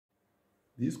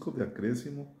Discos de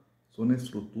acréscimo são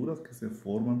estruturas que se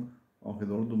formam ao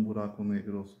redor de um buraco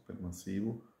negro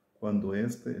supermassivo quando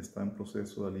este está em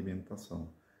processo de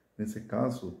alimentação. Nesse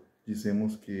caso,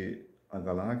 dizemos que a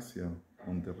galáxia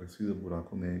onde reside o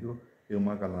buraco negro é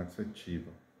uma galáxia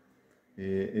ativa.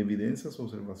 Evidências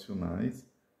observacionais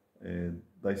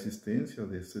da existência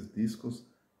desses discos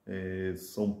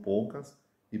são poucas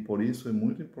e por isso é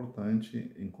muito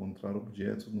importante encontrar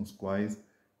objetos nos quais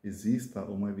exista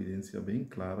uma evidência bem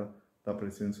clara da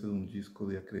presença de um disco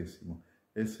de acréscimo.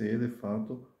 Esse é, de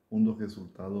fato, um dos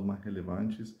resultados mais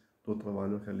relevantes do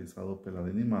trabalho realizado pela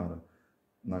Denimara.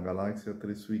 Na galáxia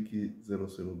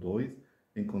 3WIC002,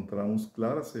 encontramos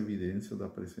claras evidências da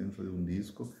presença de um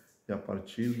disco e, a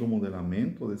partir do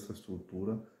modelamento dessa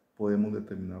estrutura, podemos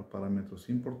determinar parâmetros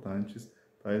importantes,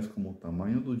 tais como o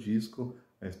tamanho do disco,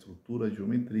 a estrutura, a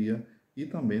geometria e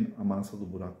também a massa do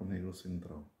buraco negro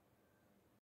central.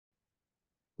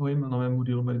 Oi, meu nome é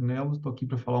Murilo Marinello, estou aqui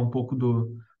para falar um pouco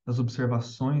das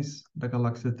observações da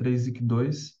galáxia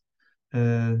 3WIC2,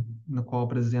 na qual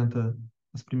apresenta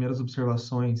as primeiras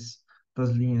observações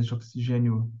das linhas de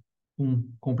oxigênio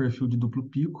 1 com perfil de duplo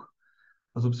pico.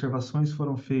 As observações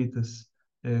foram feitas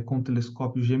com o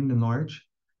telescópio Gemini Norte,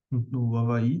 no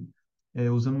Havaí,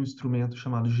 usando um instrumento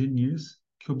chamado GNIRS,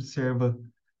 que observa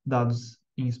dados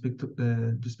de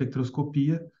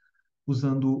espectroscopia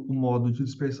usando o modo de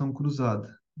dispersão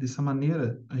cruzada. Dessa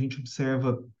maneira, a gente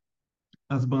observa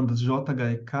as bandas J,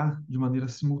 H e K de maneira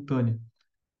simultânea.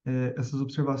 Essas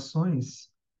observações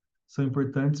são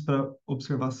importantes para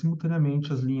observar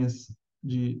simultaneamente as linhas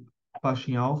de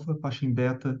faixa em alfa, faixa em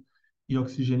beta e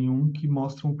oxigênio 1 que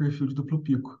mostram o perfil de duplo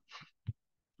pico.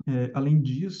 Além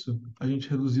disso, a gente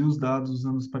reduziu os dados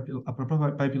usando a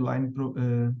própria pipeline que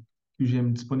o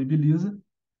GM disponibiliza,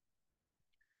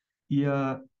 e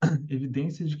a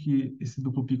evidência de que esse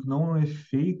duplo pico não é um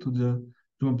efeito de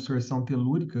uma absorção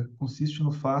telúrica consiste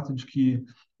no fato de que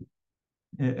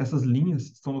essas linhas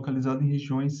estão localizadas em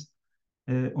regiões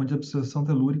onde a absorção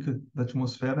telúrica da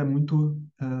atmosfera é muito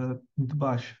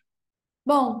baixa.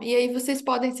 Bom, e aí vocês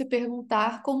podem se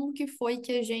perguntar como que foi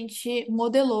que a gente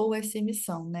modelou essa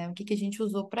emissão, né? O que que a gente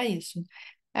usou para isso?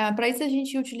 Para isso a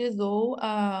gente utilizou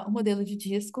o modelo de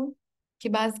disco, que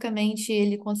basicamente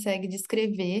ele consegue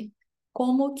descrever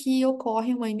como que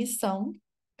ocorre uma emissão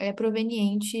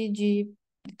proveniente de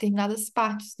determinadas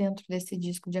partes dentro desse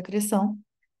disco de acreção,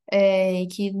 e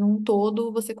que num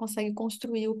todo você consegue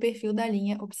construir o perfil da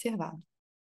linha observada.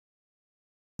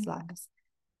 Largas.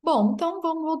 Bom, então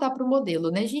vamos voltar para o modelo,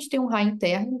 né? A gente tem um raio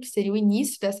interno, que seria o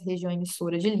início dessa região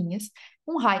emissora de linhas,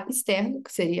 um raio externo,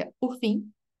 que seria o fim.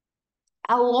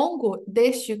 Ao longo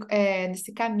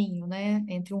desse caminho, né,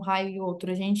 entre um raio e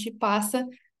outro, a gente passa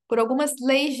por algumas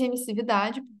leis de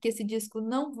emissividade, porque esse disco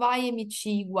não vai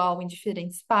emitir igual em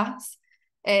diferentes partes.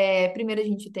 Primeiro a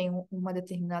gente tem uma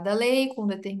determinada lei, com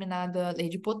determinada lei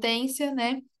de potência,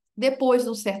 né? Depois de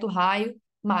um certo raio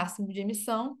máximo de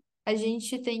emissão, a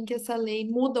gente tem que essa lei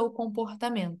muda o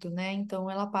comportamento, né?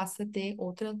 Então ela passa a ter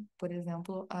outra, por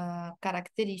exemplo, a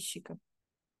característica.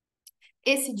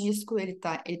 Esse disco, ele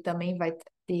também vai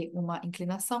ter uma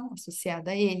inclinação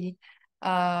associada a ele,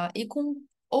 e com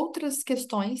outras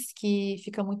questões que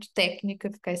fica muito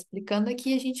técnica ficar explicando,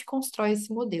 aqui a gente constrói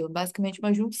esse modelo, basicamente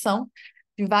uma junção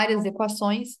de várias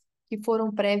equações que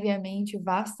foram previamente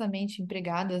vastamente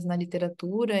empregadas na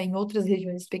literatura, em outras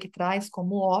regiões espectrais,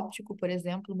 como o óptico, por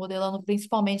exemplo, modelando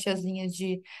principalmente as linhas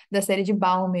da série de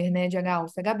Balmer, né, de H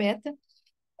alfa e H beta.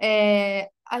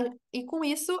 E com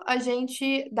isso, a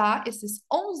gente dá esses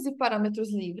 11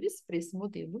 parâmetros livres para esse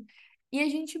modelo e a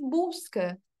gente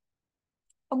busca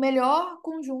o melhor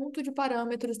conjunto de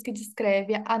parâmetros que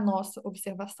descreve a nossa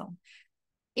observação.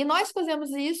 E nós fazemos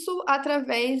isso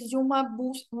através de uma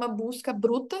busca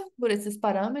bruta por esses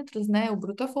parâmetros, né, o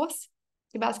bruta force,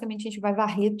 que basicamente a gente vai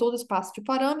varrer todo o espaço de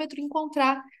parâmetro e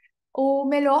encontrar o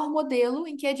melhor modelo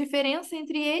em que a diferença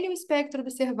entre ele e o espectro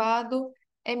observado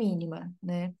é mínima,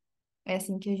 né? É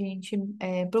assim que a gente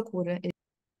procura.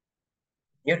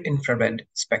 Near-infrared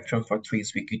spectrum for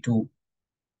 3WIC2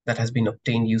 that has been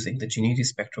obtained using the Geneti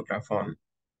spectrograph on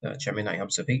the Gemini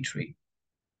Observatory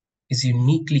is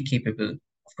uniquely capable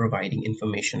of providing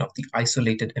information of the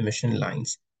isolated emission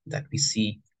lines that we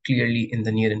see clearly in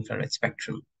the near-infrared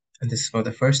spectrum. And this is for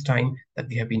the first time that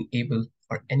we have been able,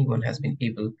 or anyone has been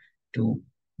able, to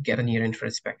get a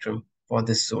near-infrared spectrum for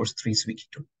this source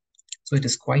 3WIC2. So it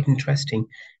is quite interesting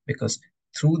because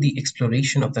through the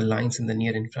exploration of the lines in the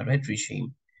near-infrared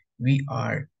regime, we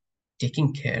are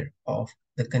taking care of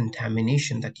the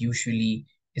contamination that usually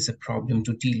is a problem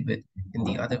to deal with in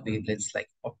the other wavelengths like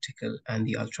optical and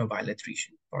the ultraviolet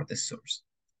region for this source.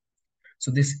 So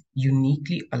this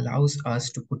uniquely allows us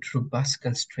to put robust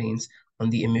constraints on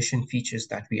the emission features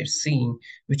that we are seeing,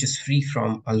 which is free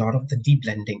from a lot of the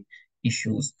deblending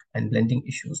issues and blending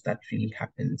issues that really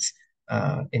happens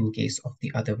in case of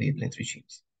the other wavelength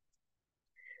regimes.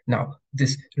 Now,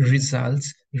 these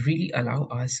results really allow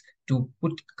us to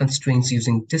put constraints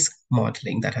using disk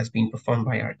modeling that has been performed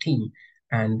by our team,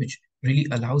 and which really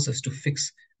allows us to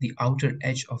fix the outer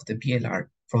edge of the BLR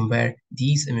from where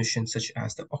these emissions, such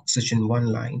as the oxygen 1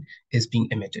 line, is being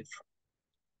emitted from.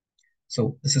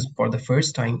 So this is for the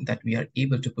first time that we are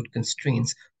able to put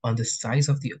constraints on the size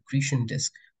of the accretion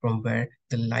disk from where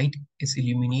the light is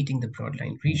illuminating the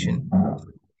broadline region,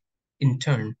 in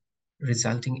turn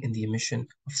resulting in the emission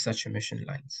of such emission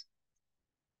lines.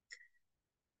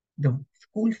 The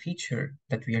cool feature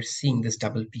that we are seeing this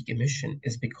double peak emission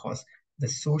is because the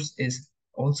source is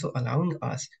also allowing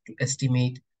us to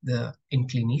estimate the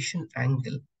inclination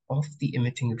angle of the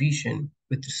emitting region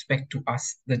with respect to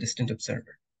us, the distant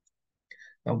observer.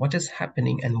 Now, what is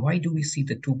happening and why do we see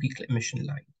the two peak emission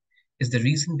line? Is the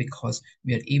reason because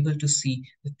we are able to see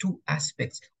the two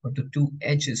aspects or the two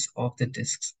edges of the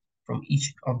disks from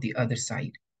each of the other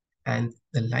side. And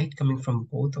the light coming from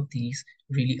both of these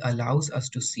really allows us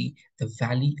to see the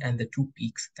valley and the two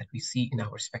peaks that we see in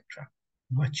our spectra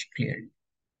much clearly.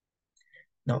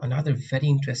 Now, another very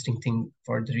interesting thing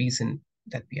for the reason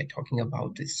that we are talking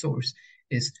about this source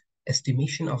is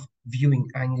estimation of viewing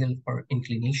angle or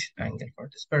inclination angle for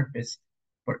this purpose.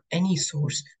 For any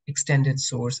source, extended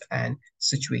source and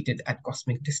situated at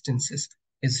cosmic distances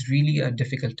is really a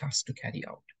difficult task to carry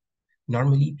out.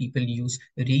 Normally, people use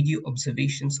radio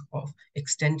observations of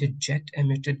extended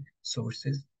jet-emitted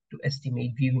sources to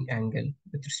estimate viewing angle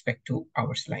with respect to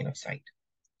our line of sight.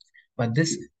 But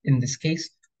in this case,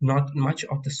 not much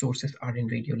of the sources are in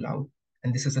radio loud,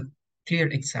 and this is a clear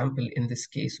example in this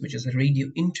case, which is a radio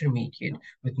intermediate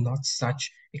with not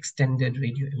such extended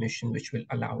radio emission, which will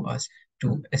allow us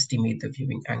to estimate the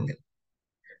viewing angle.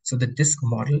 So the disk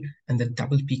model and the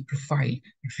double peak profile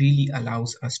really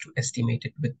allows us to estimate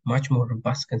it with much more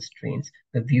robust constraints,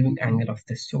 the viewing angle of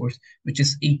this source, which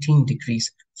is 18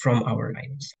 degrees from our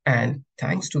lines. And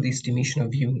thanks to the estimation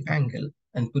of viewing angle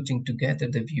and putting together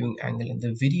the viewing angle and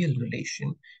the virial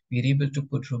relation, we are able to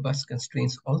put robust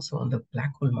constraints also on the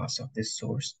black hole mass of this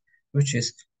source, which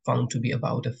is found to be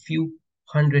about a few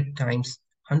 100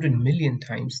 million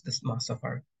times the mass of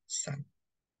our sun.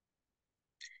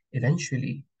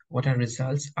 Eventually, what our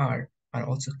results are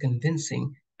also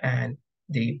convincing, and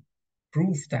they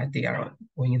prove that they are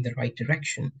going in the right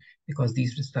direction because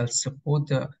these results support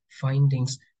the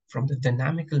findings from the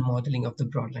dynamical modeling of the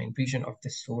broadline region of the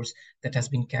source that has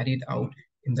been carried out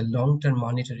in the long-term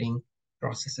monitoring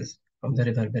processes from the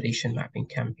reverberation mapping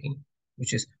campaign,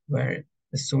 which is where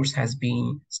the source has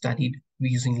been studied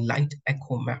using light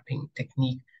echo mapping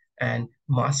technique, and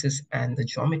masses and the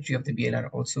geometry of the BLR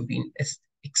also been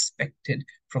expected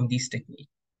from these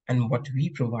techniques. And what we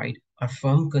provide are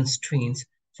firm constraints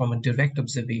from a direct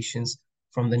observations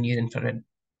from the near-infrared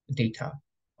data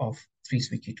of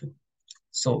 3SWICU2.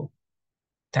 So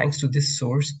thanks to this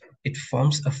source, it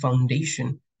forms a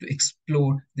foundation to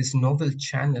explore this novel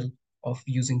channel of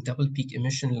using double peak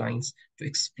emission lines to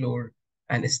explore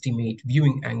and estimate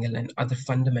viewing angle and other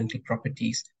fundamental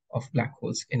properties of black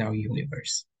holes in our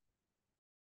universe.